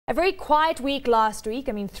A very quiet week last week.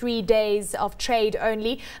 I mean, 3 days of trade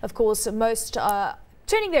only. Of course, most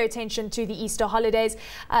turning their attention to the Easter holidays.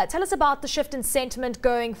 Tell us about the shift in sentiment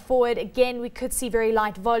going forward. Again, we could see very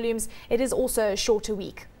light volumes. It is also a shorter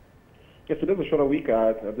week. Yes, it is a shorter week.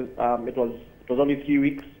 It was only 3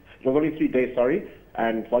 weeks. It was only 3 days, sorry,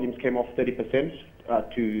 and volumes came off 30%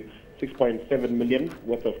 to 6.7 million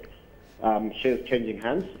worth of shares changing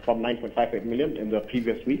hands from 9.58 million in the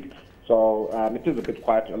previous week. So it is a bit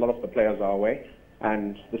quiet. A lot of the players are away,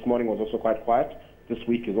 and this morning was also quite quiet. This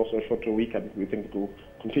week is also a shorter week, and we think it will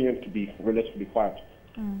continue to be relatively quiet.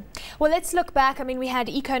 Well, let's look back. I mean, we had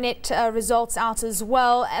Econet results out as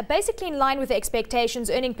well, basically in line with the expectations,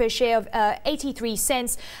 earning per share of 83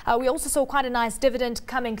 cents. We also saw quite a nice dividend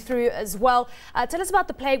coming through as well. Tell us about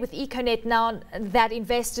the play with Econet now that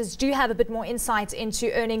investors do have a bit more insight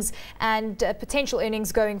into earnings and potential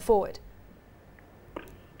earnings going forward.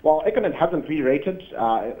 Well, Econet hasn't re-rated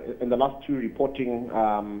in the last two reporting.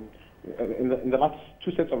 In the last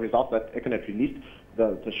two sets of results that Econet released,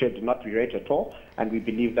 the share did not re-rate at all, and we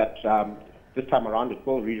believe that this time around it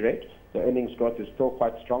will re-rate. The earnings growth is still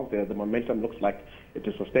quite strong. The momentum looks like it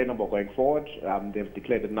is sustainable going forward. They've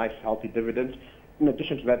declared a nice, healthy dividend. In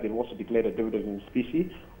addition to that, they've also declared a dividend in specie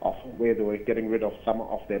of where they were getting rid of some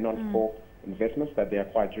of their non-core investments that they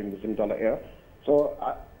acquired during the Zim dollar era. So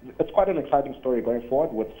it's quite an exciting story going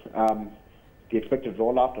forward with the expected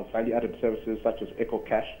rollout of value-added services such as Eco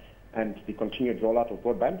Cash and the continued rollout of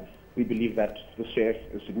broadband. We believe that the share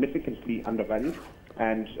is significantly undervalued,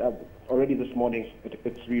 and already this morning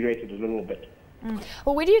it's re-rated a little bit.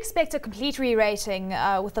 Well, where do you expect a complete re-rating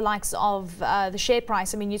with the likes of the share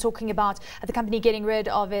price? I mean, you're talking about the company getting rid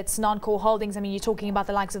of its non-core holdings. I mean, you're talking about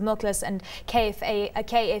the likes of Milkless and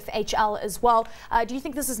KFHL as well. Do you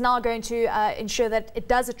think this is now going to ensure that it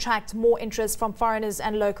does attract more interest from foreigners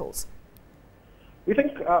and locals? We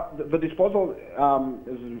think the disposal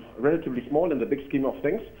is relatively small in the big scheme of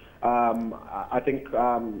things. I think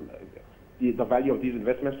the value of these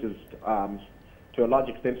investments is to a large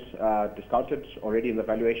extent discounted already in the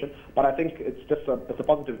valuation. But I think it's just a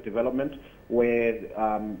positive development where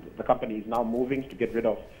the company is now moving to get rid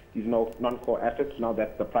of these non-core assets now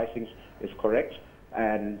that the pricing is correct,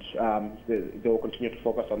 and they will continue to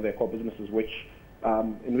focus on their core businesses,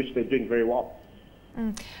 in which they're doing very well.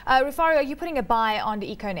 Rufaro, are you putting a buy on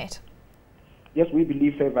the Econet? Yes, we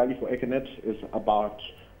believe fair value for Econet is about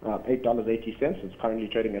 $8.80. It's currently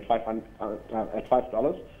trading at $5.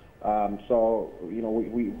 So, you know,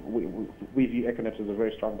 we view Econet as a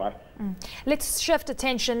very strong buy. Let's shift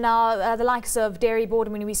attention now. The likes of Dairy Board,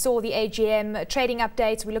 I mean, we saw the AGM trading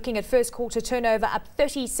updates. We're looking at first quarter turnover up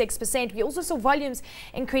 36%. We also saw volumes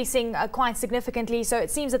increasing quite significantly. So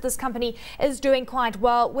it seems that this company is doing quite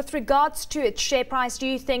well. With regards to its share price, do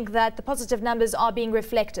you think that the positive numbers are being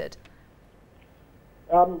reflected?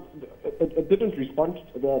 It didn't respond.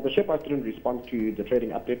 The share price didn't respond to the trading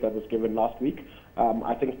update that was given last week.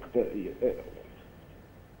 I think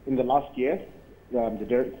in the last year, the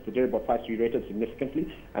dairy board price re-rated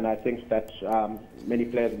significantly, and I think that many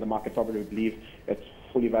players in the market probably believe it's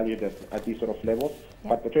fully valued at these sort of levels. Yeah.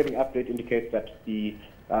 But the trading update indicates that the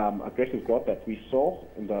aggressive growth that we saw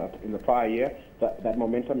in the prior year, that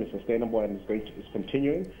momentum is sustainable and is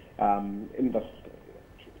continuing in the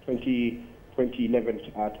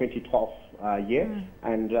 2011-2012 year,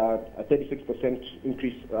 and a 36%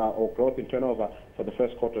 increase or growth in turnover for the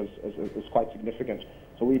first quarter is quite significant.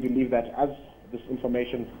 So we believe that as this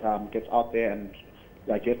information gets out there and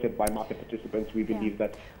digested by market participants, we believe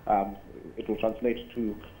that it will translate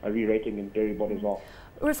to a re-rating in Dairy Board as well.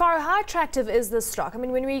 Rufaro, how attractive is this stock? I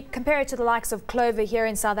mean, when we compare it to the likes of Clover here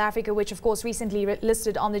in South Africa, which of course recently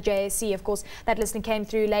listed on the JSE, of course that listing came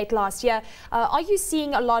through late last year. Are you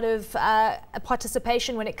seeing a lot of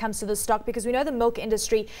participation when it comes to the stock? Because we know the milk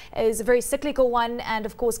industry is a very cyclical one and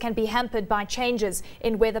of course can be hampered by changes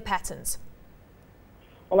in weather patterns.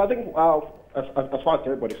 Well, I think as far as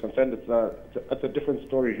Dairy Board is concerned, it's a different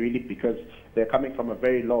story really, because they're coming from a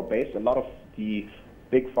very low base. A lot of the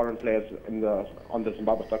big foreign players on the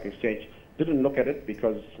Zimbabwe Stock Exchange didn't look at it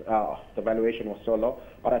because the valuation was so low.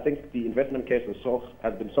 But I think the investment case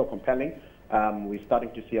has been so compelling. We're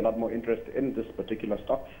starting to see a lot more interest in this particular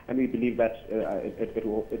stock, and we believe that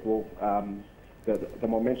the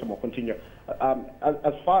momentum will continue.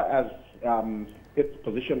 As far as its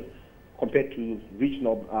position compared to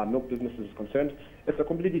regional milk businesses is concerned, it's a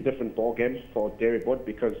completely different ballgame for Dairy Board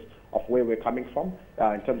because of where we're coming from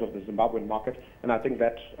in terms of the Zimbabwean market. And I think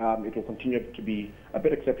that it will continue to be a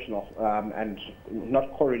bit exceptional and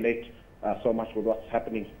not correlate so much with what's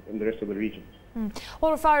happening in the rest of the region.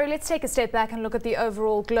 Well, Rufaro, let's take a step back and look at the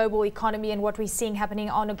overall global economy and what we're seeing happening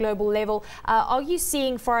on a global level. Are you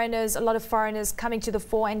seeing a lot of foreigners coming to the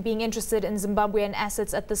fore and being interested in Zimbabwean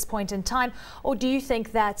assets at this point in time? Or do you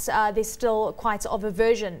think that there's still quite of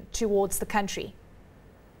aversion towards the country?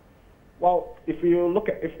 Well, if you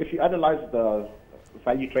analyze the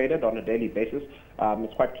value traded on a daily basis,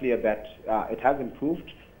 it's quite clear that it has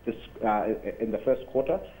improved in the first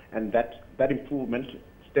quarter, and that improvement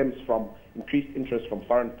stems from increased interest from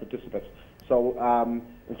foreign participants. So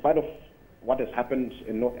in spite of what has happened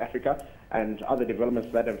in North Africa and other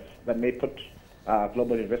developments that may put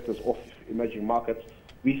global investors off emerging markets,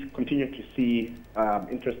 we continue to see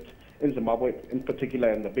interest in Zimbabwe, in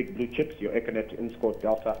particular in the big blue chips, your Econet, Inscote,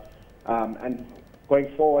 Delta. And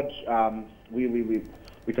going forward,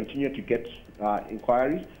 we continue to get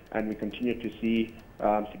inquiries, and we continue to see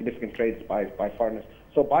significant trades by foreigners.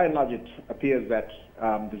 So by and large, it appears that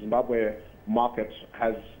the Zimbabwe market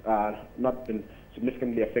has not been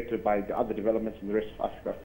significantly affected by the other developments in the rest of Africa.